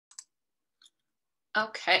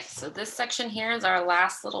Okay, so this section here is our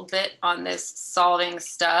last little bit on this solving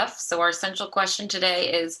stuff. So our essential question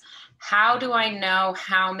today is, how do I know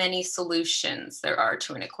how many solutions there are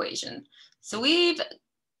to an equation? So we've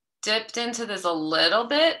dipped into this a little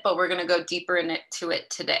bit, but we're gonna go deeper into it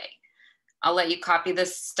today. I'll let you copy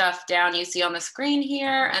this stuff down you see on the screen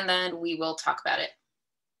here, and then we will talk about it.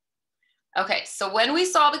 Okay, so when we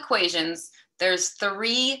solve equations, there's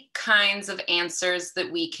three kinds of answers that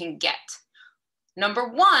we can get. Number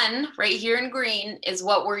one, right here in green, is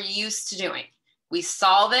what we're used to doing. We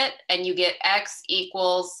solve it and you get x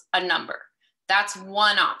equals a number. That's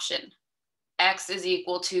one option. X is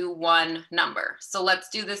equal to one number. So let's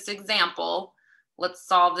do this example. Let's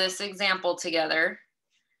solve this example together.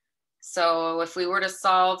 So if we were to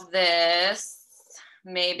solve this,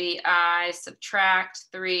 maybe I subtract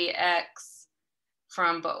 3x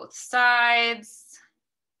from both sides,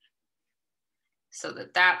 so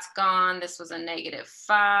that's gone. This was a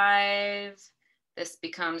 -5. This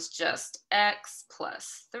becomes just x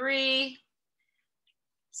plus 3.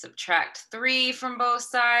 Subtract 3 from both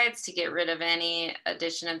sides to get rid of any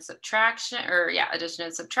addition and subtraction, addition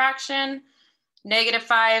and subtraction.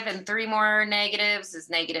 -5 and 3 more negatives is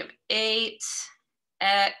 -8x,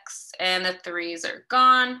 and the 3's are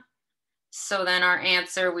gone. So then our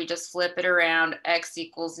answer, we just flip it around, x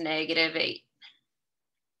equals -8.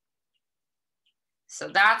 So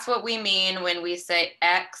that's what we mean when we say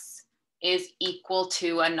x is equal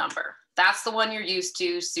to a number. That's the one you're used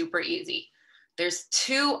to, super easy. There's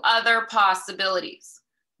two other possibilities.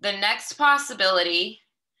 The next possibility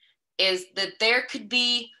is that there could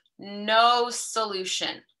be no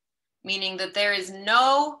solution, meaning that there is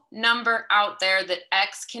no number out there that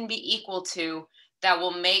x can be equal to that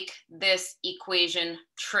will make this equation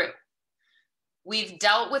true. We've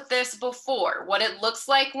dealt with this before. What it looks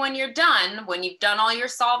like when you're done, when you've done all your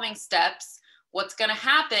solving steps, what's going to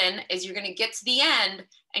happen is you're going to get to the end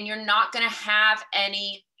and you're not going to have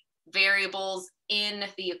any variables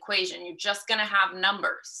in the equation. You're just going to have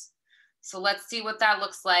numbers. So let's see what that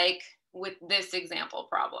looks like with this example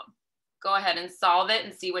problem. Go ahead and solve it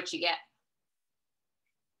and see what you get.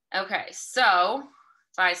 Okay, so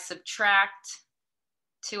if I subtract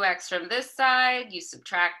 2x from this side, you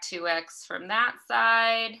subtract 2x from that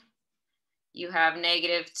side, you have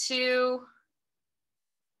 -2,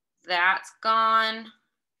 that's gone,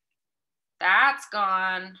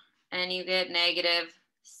 and you get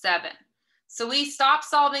 -7. So we stop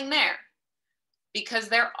solving there because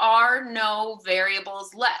there are no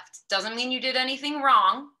variables left. Doesn't mean you did anything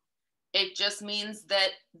wrong. It just means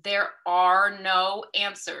that there are no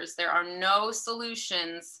answers. There are no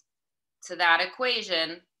solutions to that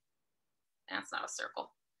equation. That's not a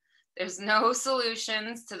circle. There's no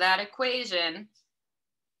solutions to that equation.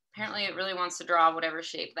 Apparently it really wants to draw whatever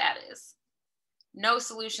shape that is. No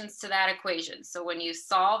solutions to that equation. So when you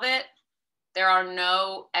solve it, there are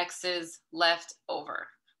no x's left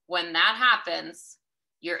over. When that happens,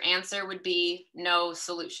 your answer would be no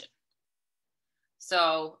solution.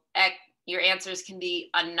 So your answers can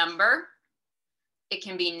be a number, it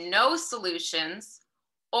can be no solutions,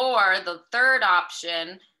 or the third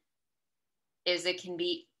option is it can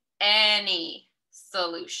be any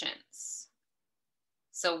solutions.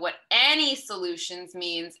 So what any solutions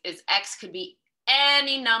means is x could be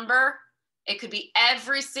any number, it could be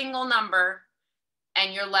every single number,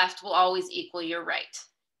 and your left will always equal your right.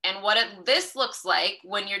 And what this looks like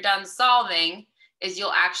when you're done solving is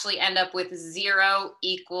you'll actually end up with 0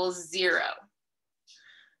 equals 0.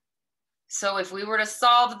 So if we were to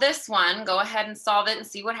solve this one, go ahead and solve it and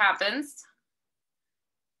see what happens.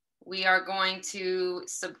 We are going to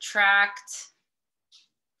subtract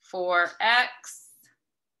 4x.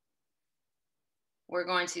 We're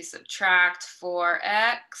going to subtract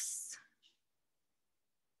 4x.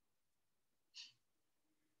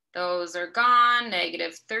 Those are gone.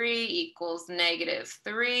 -3 equals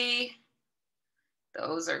 -3.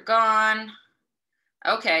 Those are gone.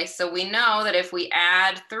 Okay, so we know that if we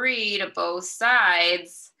add 3 to both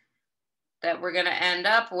sides, that we're going to end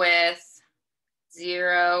up with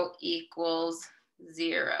 0 equals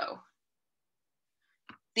 0.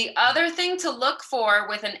 The other thing to look for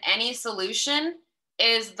with an any solution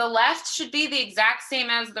is the left should be the exact same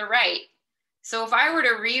as the right. So if I were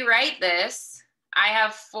to rewrite this, I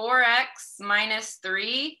have 4x minus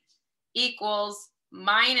 3 equals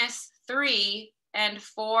 -3 and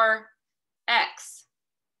 4x.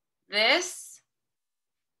 This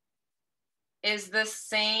is the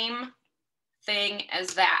same thing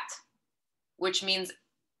as that, which means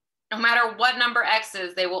no matter what number x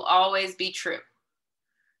is, they will always be true.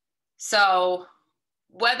 So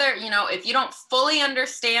whether, you know, if you don't fully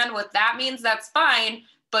understand what that means, that's fine,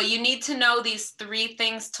 but you need to know these 3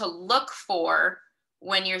 things to look for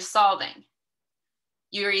when you're solving.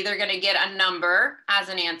 You're either going to get a number as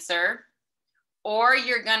an answer, or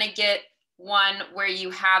you're going to get one where you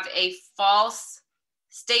have a false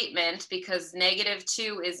statement because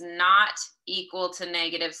 -2 is not equal to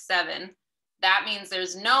 -7. That means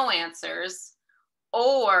there's no answers.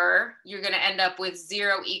 Or you're going to end up with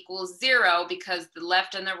 0 equals 0 because the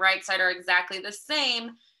left and the right side are exactly the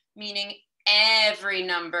same, meaning every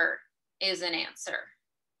number is an answer.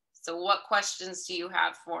 So what questions do you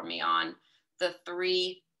have for me on the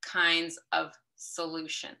 3 kinds of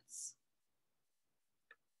solutions?